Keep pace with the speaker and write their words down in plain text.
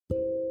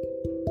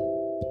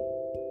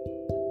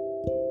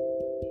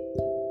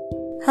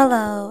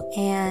Hello,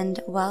 and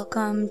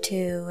welcome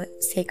to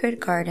Sacred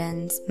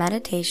Gardens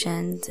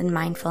Meditations and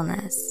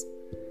Mindfulness.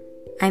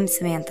 I'm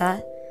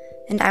Samantha,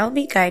 and I will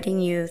be guiding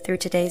you through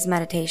today's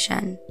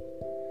meditation.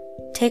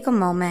 Take a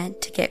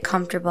moment to get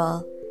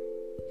comfortable,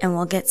 and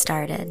we'll get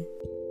started.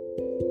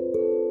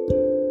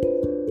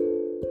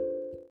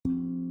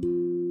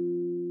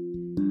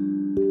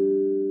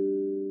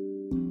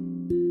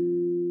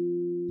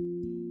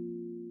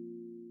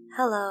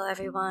 Hello,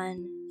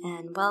 everyone,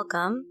 and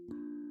welcome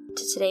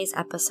to today's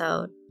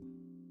episode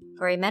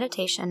for a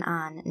meditation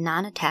on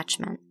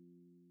non-attachment.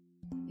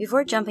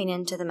 Before jumping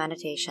into the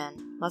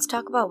meditation, let's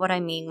talk about what I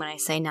mean when I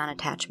say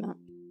non-attachment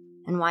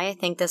and why I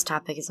think this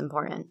topic is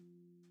important.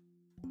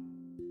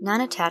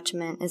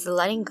 Non-attachment is the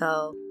letting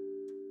go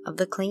of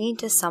the clinging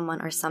to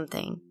someone or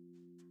something,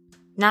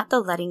 not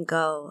the letting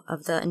go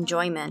of the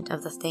enjoyment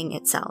of the thing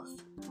itself.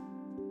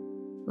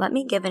 Let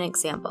me give an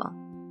example.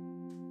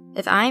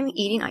 If I'm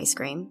eating ice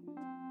cream,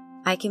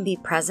 I can be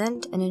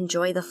present and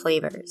enjoy the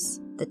flavors,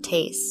 the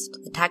taste,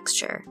 the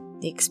texture,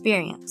 the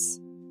experience.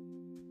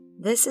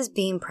 This is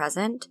being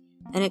present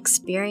and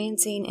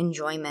experiencing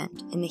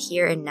enjoyment in the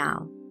here and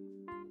now.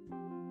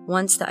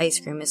 Once the ice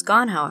cream is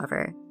gone,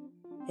 however,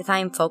 if I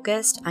am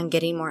focused on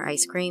getting more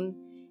ice cream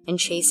and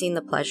chasing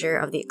the pleasure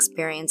of the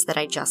experience that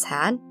I just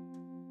had,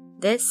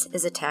 this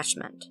is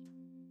attachment.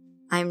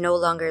 I am no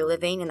longer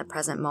living in the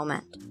present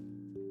moment.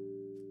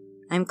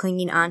 I'm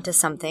clinging on to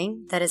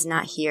something that is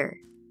not here.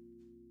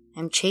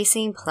 I'm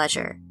chasing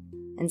pleasure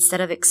instead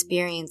of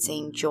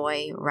experiencing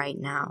joy right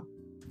now.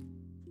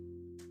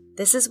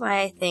 This is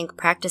why I think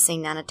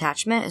practicing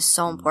non-attachment is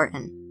so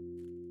important.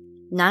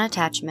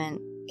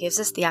 Non-attachment gives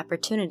us the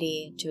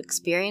opportunity to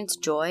experience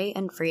joy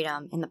and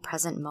freedom in the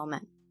present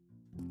moment.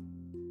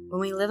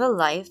 When we live a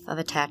life of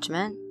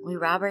attachment, we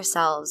rob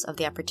ourselves of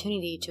the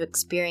opportunity to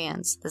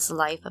experience this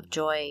life of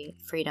joy,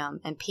 freedom,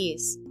 and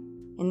peace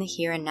in the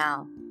here and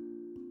now.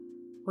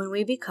 When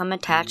we become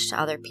attached to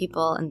other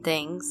people and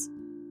things,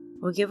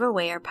 we give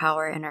away our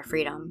power and our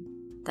freedom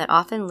that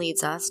often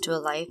leads us to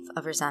a life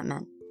of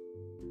resentment.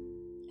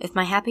 If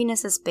my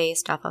happiness is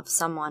based off of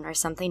someone or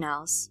something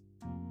else,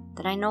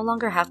 then I no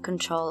longer have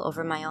control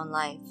over my own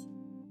life,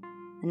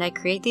 and I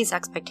create these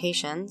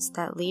expectations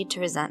that lead to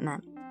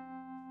resentment.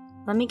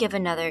 Let me give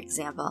another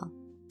example.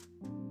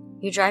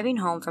 You're driving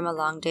home from a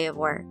long day of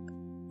work,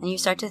 and you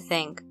start to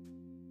think,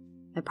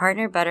 my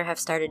partner better have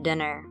started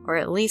dinner, or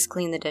at least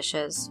cleaned the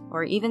dishes,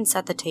 or even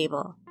set the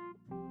table.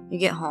 You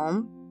get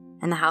home,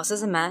 and the house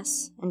is a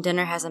mess, and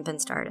dinner hasn't been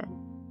started.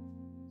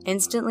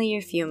 Instantly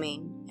you're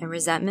fuming, and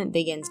resentment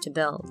begins to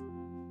build.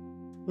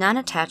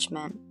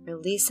 Non-attachment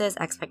releases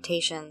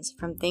expectations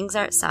from things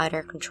outside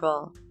our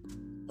control,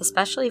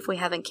 especially if we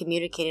haven't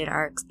communicated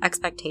our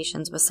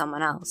expectations with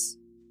someone else.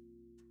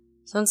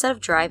 So instead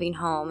of driving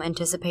home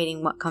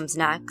anticipating what comes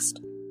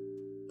next,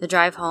 the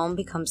drive home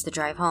becomes the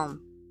drive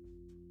home.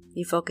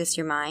 You focus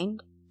your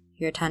mind,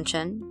 your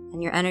attention,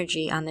 and your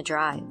energy on the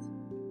drive,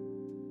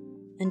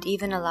 and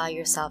even allow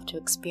yourself to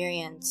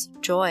experience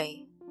joy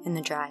in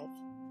the drive.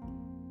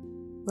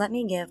 Let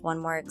me give one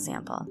more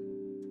example.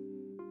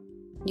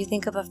 You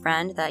think of a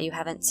friend that you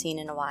haven't seen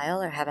in a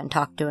while or haven't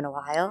talked to in a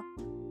while,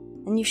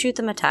 and you shoot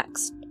them a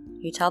text.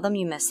 You tell them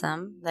you miss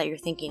them, that you're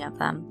thinking of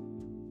them,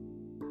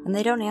 and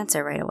they don't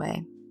answer right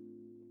away.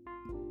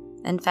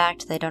 In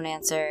fact, they don't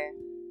answer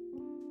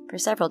for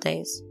several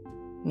days,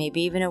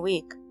 maybe even a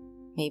week,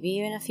 maybe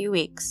even a few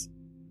weeks.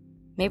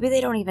 Maybe they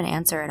don't even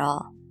answer at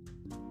all.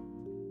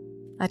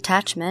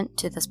 Attachment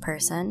to this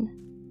person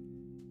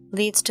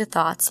leads to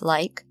thoughts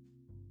like,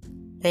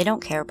 they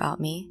don't care about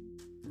me,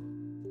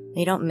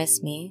 they don't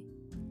miss me,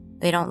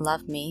 they don't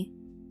love me,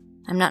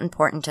 I'm not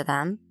important to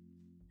them,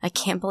 I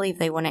can't believe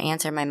they wouldn't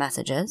answer my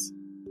messages.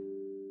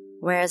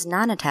 Whereas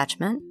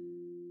non-attachment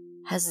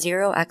has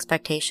zero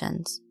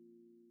expectations,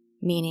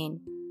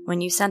 meaning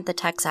when you sent the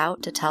text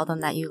out to tell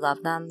them that you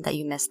love them, that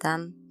you miss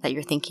them, that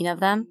you're thinking of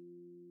them,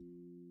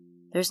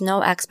 there's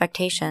no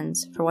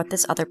expectations for what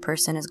this other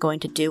person is going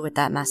to do with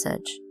that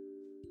message.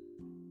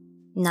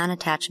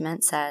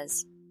 Non-attachment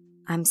says,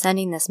 I'm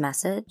sending this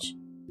message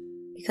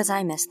because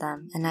I miss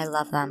them and I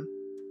love them,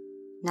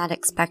 not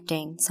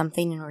expecting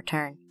something in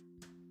return.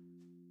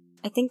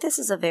 I think this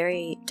is a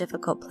very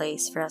difficult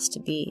place for us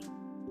to be.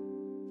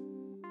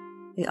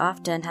 We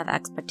often have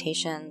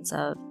expectations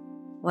of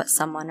what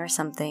someone or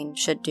something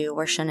should do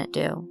or shouldn't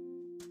do.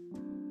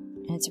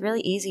 And it's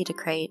really easy to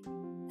create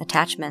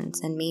attachments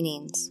and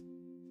meanings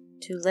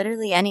to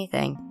literally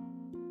anything.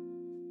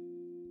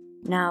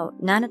 Now,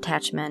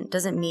 non-attachment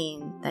doesn't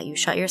mean that you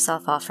shut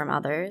yourself off from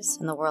others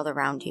and the world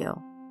around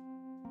you.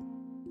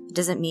 It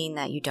doesn't mean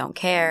that you don't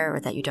care or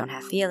that you don't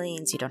have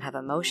feelings, you don't have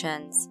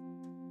emotions.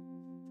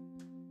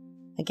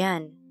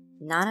 Again,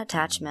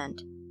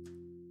 non-attachment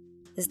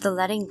is the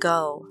letting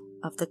go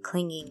of the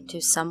clinging to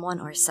someone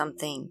or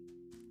something.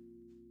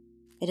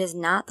 It is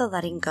not the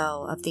letting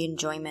go of the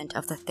enjoyment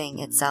of the thing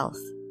itself.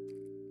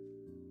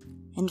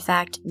 In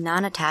fact,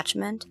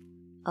 non-attachment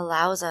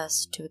allows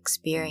us to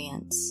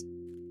experience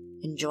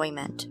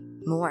enjoyment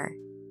more,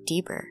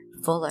 deeper,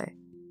 fuller,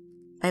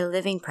 by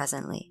living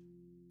presently,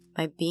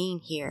 by being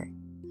here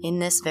in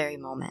this very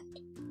moment.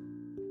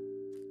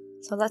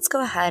 So let's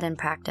go ahead and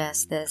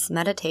practice this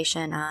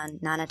meditation on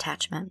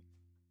non-attachment,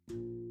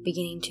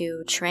 beginning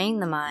to train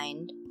the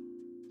mind,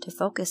 to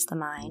focus the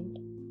mind,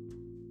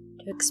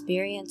 to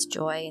experience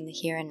joy in the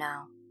here and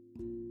now.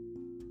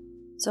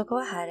 So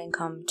go ahead and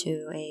come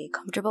to a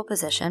comfortable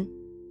position,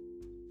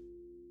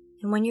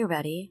 and when you're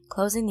ready,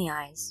 closing the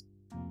eyes,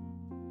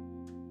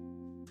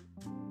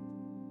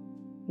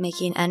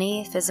 making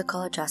any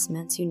physical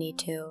adjustments you need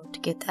to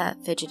get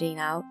that fidgeting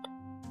out,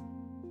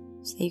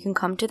 so that you can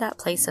come to that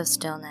place of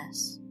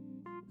stillness.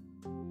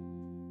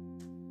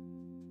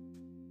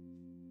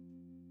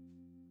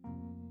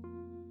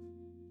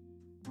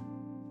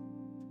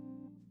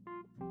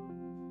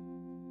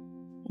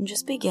 And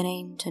just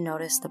beginning to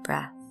notice the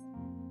breath.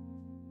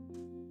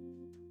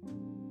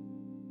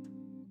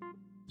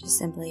 Just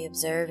simply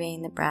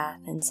observing the breath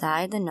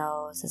inside the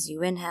nose as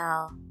you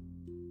inhale,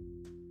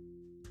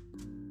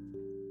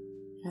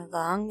 and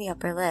along the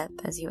upper lip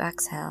as you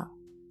exhale.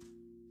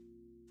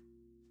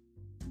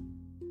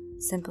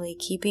 Simply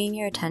keeping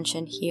your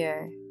attention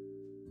here.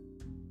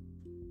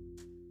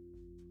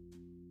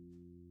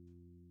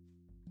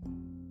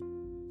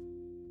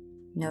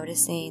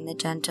 Noticing the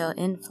gentle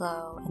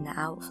inflow and the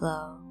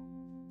outflow.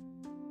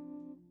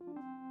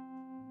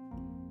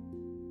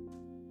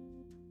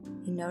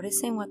 And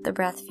noticing what the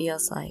breath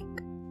feels like.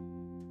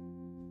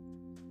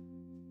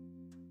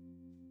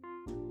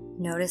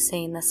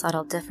 Noticing the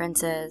subtle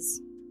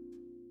differences,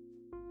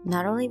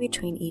 not only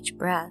between each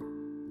breath,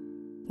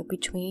 but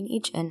between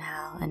each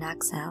inhale and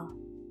exhale.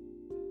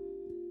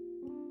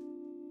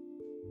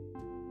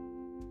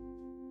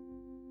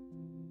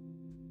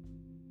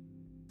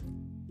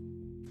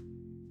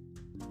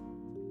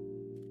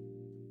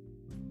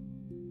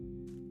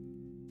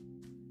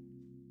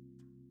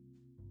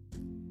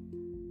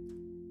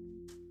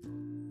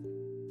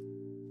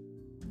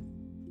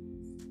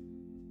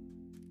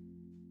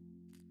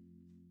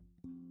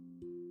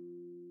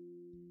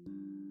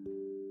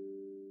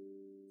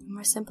 And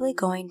we're simply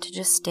going to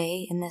just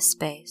stay in this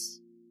space.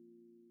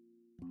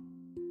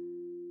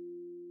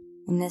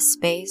 In this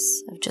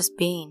space of just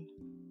being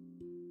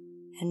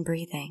and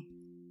breathing.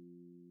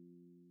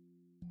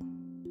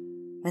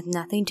 With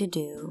nothing to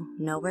do,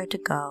 nowhere to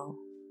go.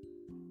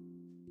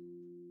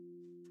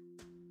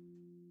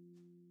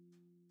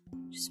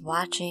 Just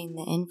watching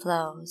the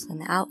inflows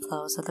and the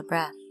outflows of the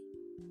breath.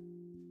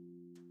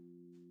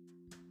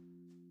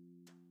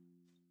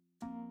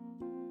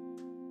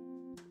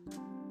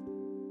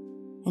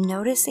 And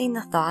noticing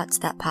the thoughts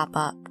that pop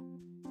up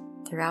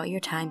throughout your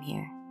time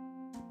here.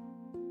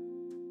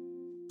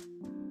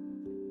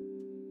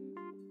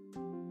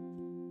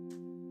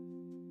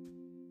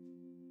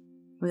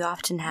 We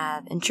often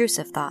have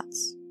intrusive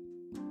thoughts,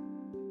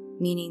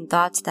 meaning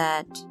thoughts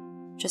that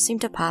just seem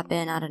to pop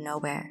in out of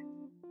nowhere.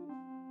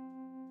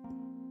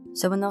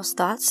 So when those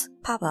thoughts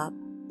pop up,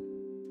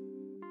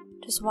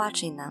 just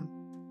watching them,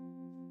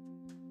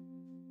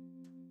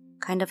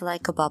 kind of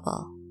like a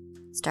bubble,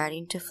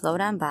 starting to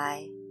float on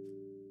by,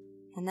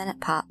 and then it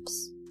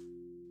pops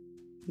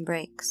and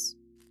breaks.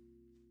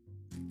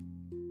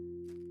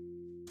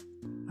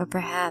 Or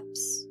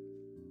perhaps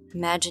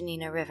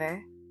imagining a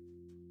river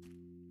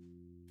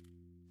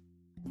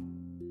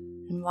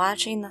and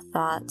watching the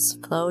thoughts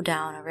flow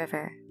down a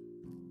river.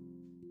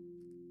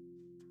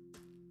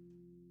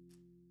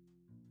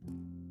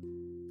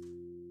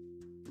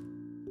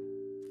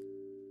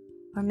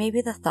 Or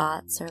maybe the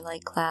thoughts are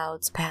like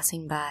clouds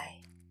passing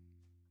by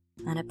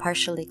on a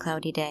partially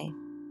cloudy day.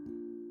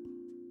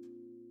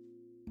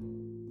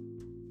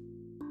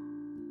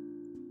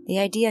 The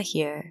idea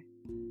here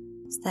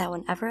is that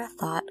whenever a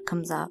thought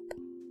comes up,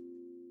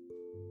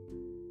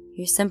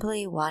 you're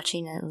simply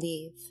watching it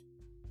leave.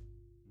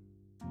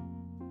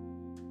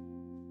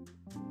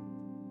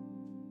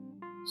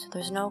 So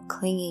there's no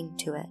clinging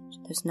to it,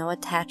 there's no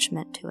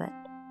attachment to it.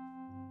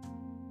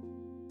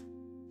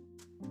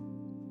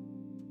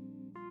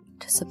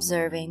 Just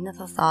observing that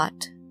the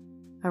thought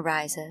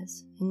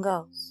arises and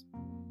goes.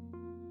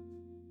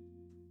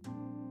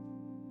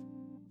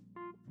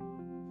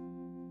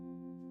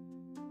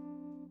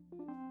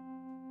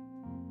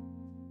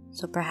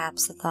 So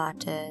perhaps the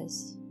thought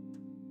is,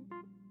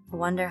 I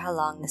wonder how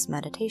long this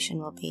meditation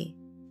will be,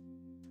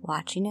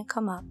 watching it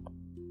come up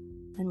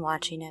and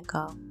watching it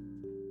go.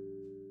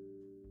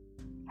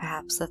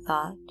 Perhaps the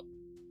thought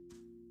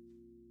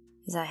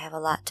is, I have a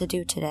lot to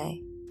do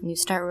today, and you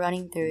start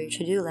running through your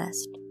to-do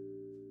list.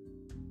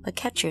 But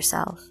catch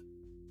yourself.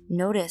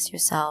 Notice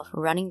yourself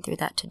running through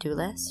that to-do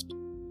list.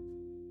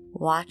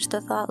 Watch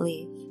the thought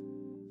leave,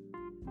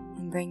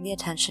 and bring the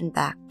attention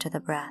back to the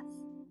breath.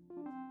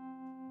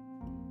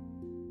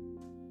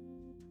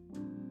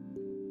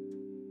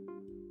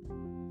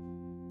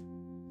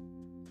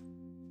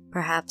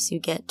 Perhaps you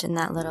get in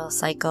that little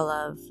cycle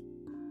of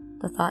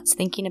the thoughts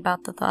thinking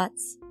about the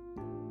thoughts,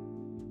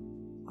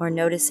 or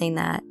noticing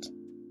that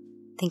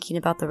thinking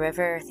about the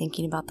river,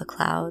 thinking about the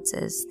clouds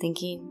is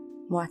thinking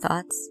more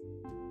thoughts.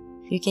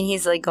 You can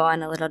easily go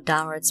on a little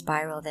downward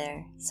spiral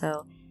there.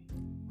 So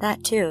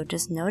That too,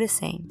 just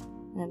noticing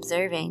and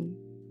observing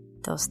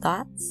those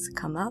thoughts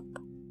come up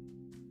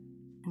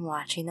and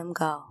watching them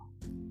go.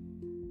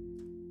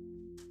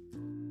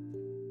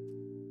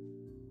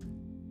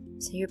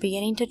 So you're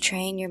beginning to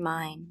train your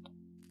mind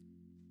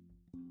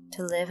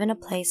to live in a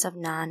place of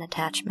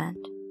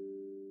non-attachment.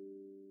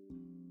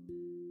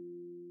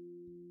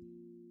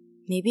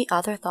 Maybe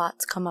other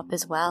thoughts come up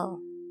as well.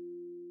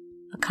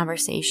 A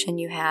conversation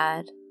you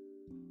had,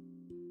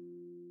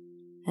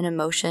 an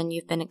emotion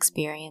you've been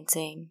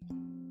experiencing,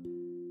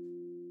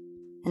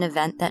 an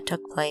event that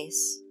took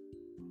place.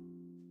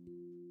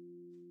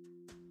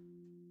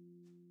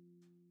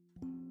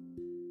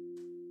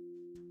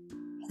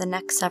 For the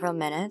next several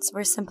minutes,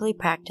 we're simply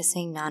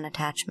practicing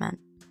non-attachment.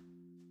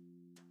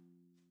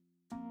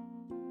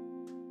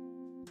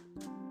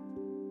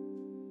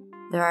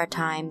 There are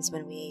times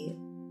when we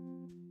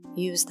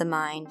use the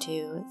mind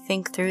to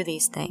think through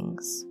these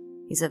things,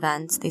 these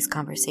events, these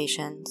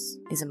conversations,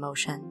 these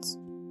emotions.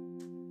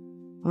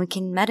 And we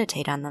can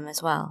meditate on them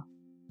as well.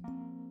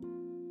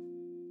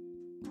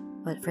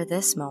 But for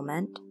this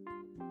moment,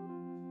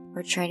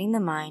 we're training the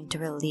mind to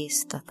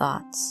release the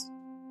thoughts.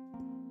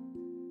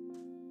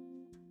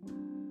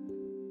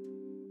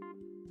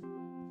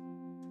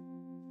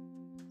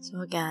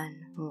 So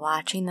again,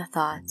 watching the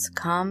thoughts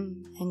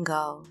come and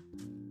go,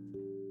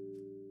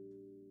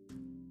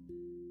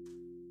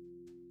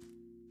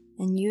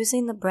 and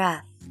using the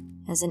breath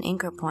as an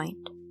anchor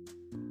point,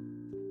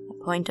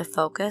 a point of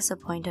focus, a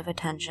point of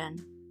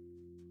attention.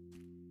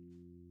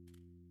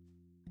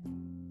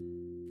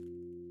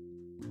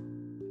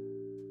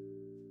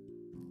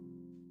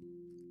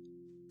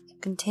 So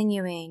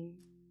continuing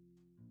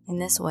in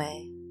this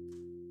way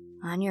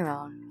on your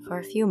own for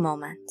a few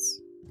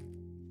moments.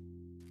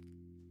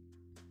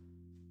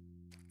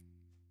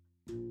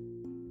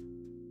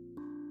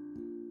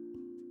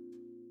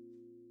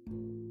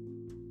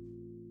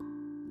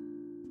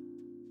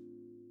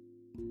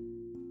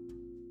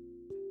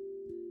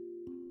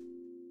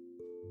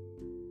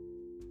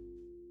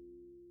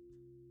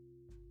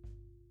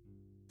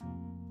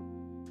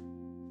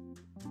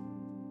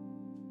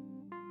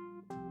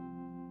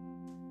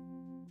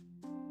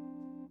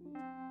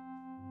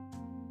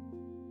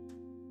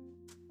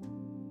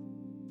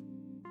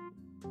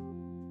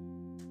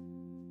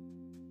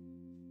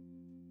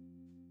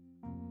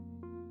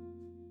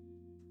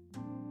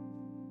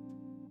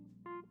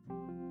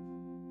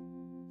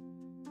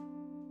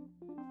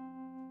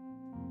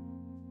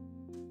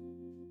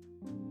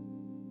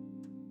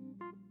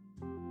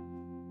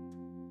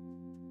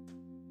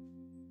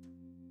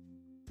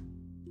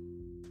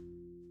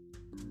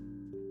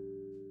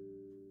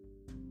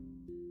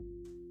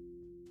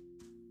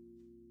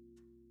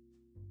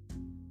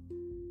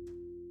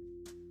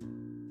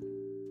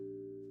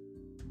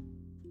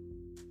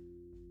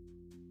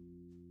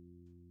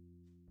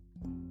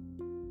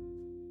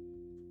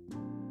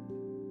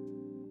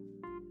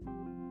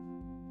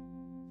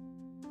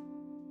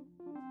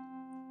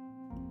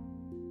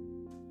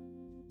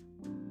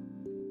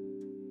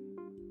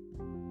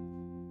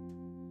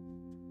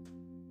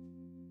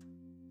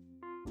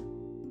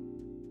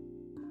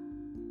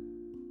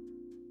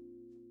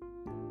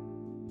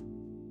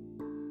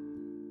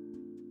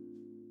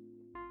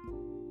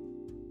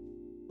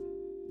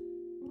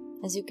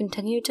 As you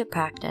continue to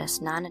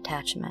practice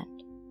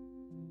non-attachment,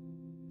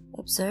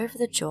 observe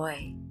the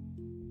joy,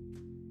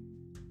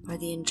 or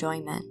the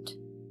enjoyment,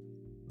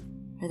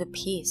 or the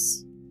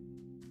peace,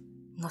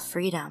 and the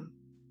freedom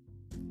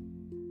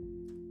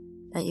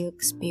that you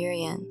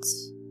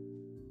experience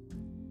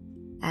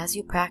as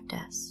you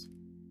practice.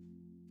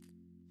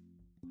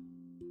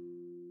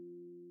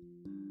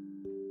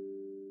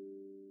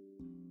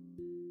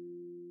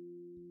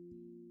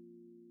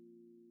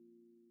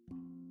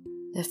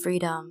 The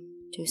freedom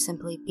to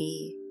simply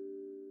be,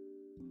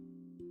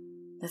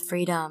 the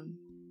freedom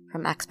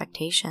from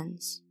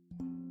expectations,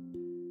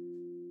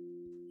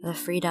 the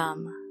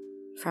freedom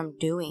from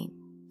doing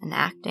and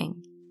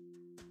acting,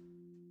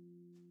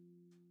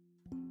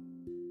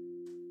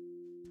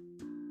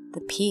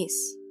 the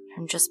peace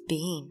from just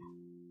being,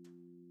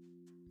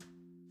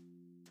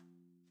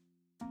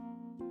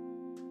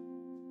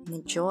 and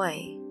the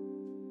joy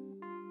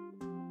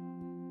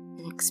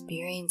in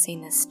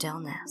experiencing the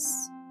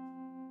stillness.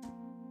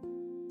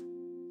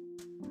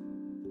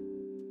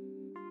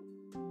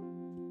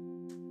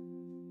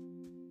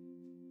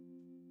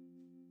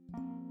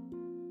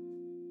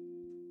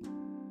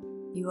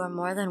 You are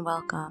more than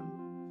welcome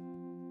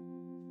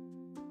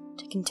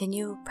to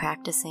continue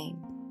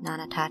practicing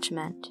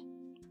non-attachment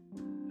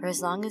for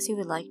as long as you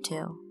would like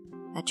to,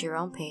 at your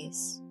own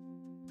pace.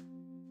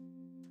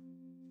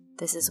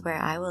 This is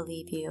where I will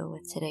leave you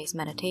with today's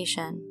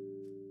meditation.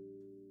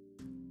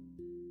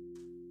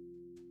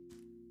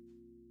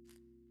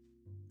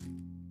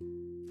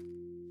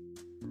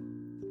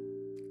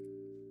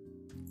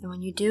 And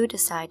when you do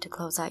decide to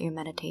close out your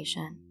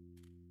meditation,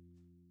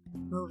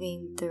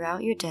 moving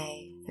throughout your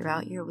day,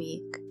 throughout your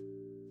week,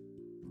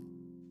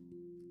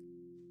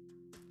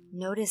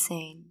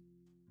 noticing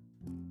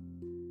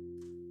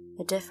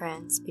the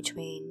difference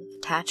between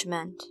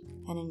attachment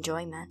and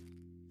enjoyment,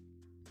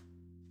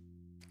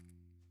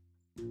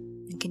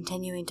 and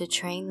continuing to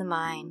train the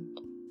mind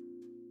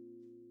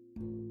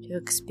to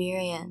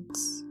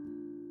experience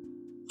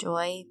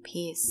joy,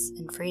 peace,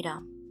 and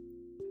freedom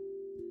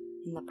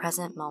in the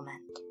present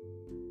moment.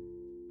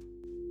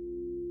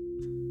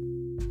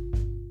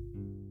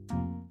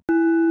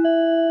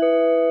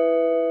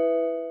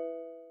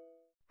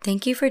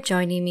 Thank you for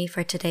joining me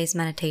for today's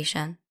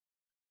meditation.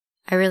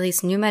 I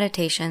release new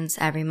meditations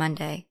every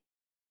Monday.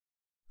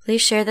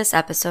 Please share this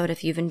episode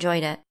if you've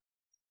enjoyed it.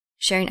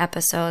 Sharing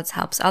episodes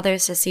helps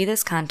others to see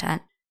this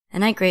content,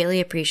 and I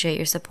greatly appreciate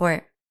your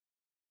support.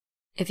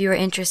 If you are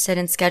interested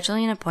in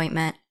scheduling an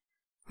appointment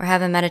or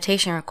have a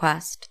meditation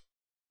request,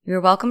 you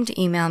are welcome to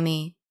email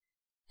me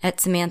at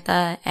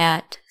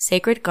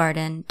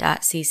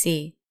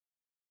samantha@sacredgarden.cc.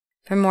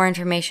 For more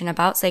information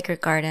about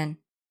Sacred Garden,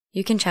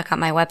 you can check out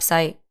my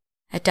website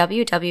at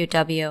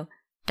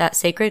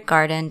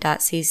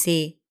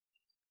www.sacredgarden.cc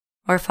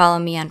or follow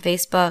me on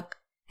Facebook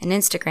and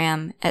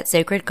Instagram at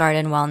Sacred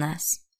Garden Wellness.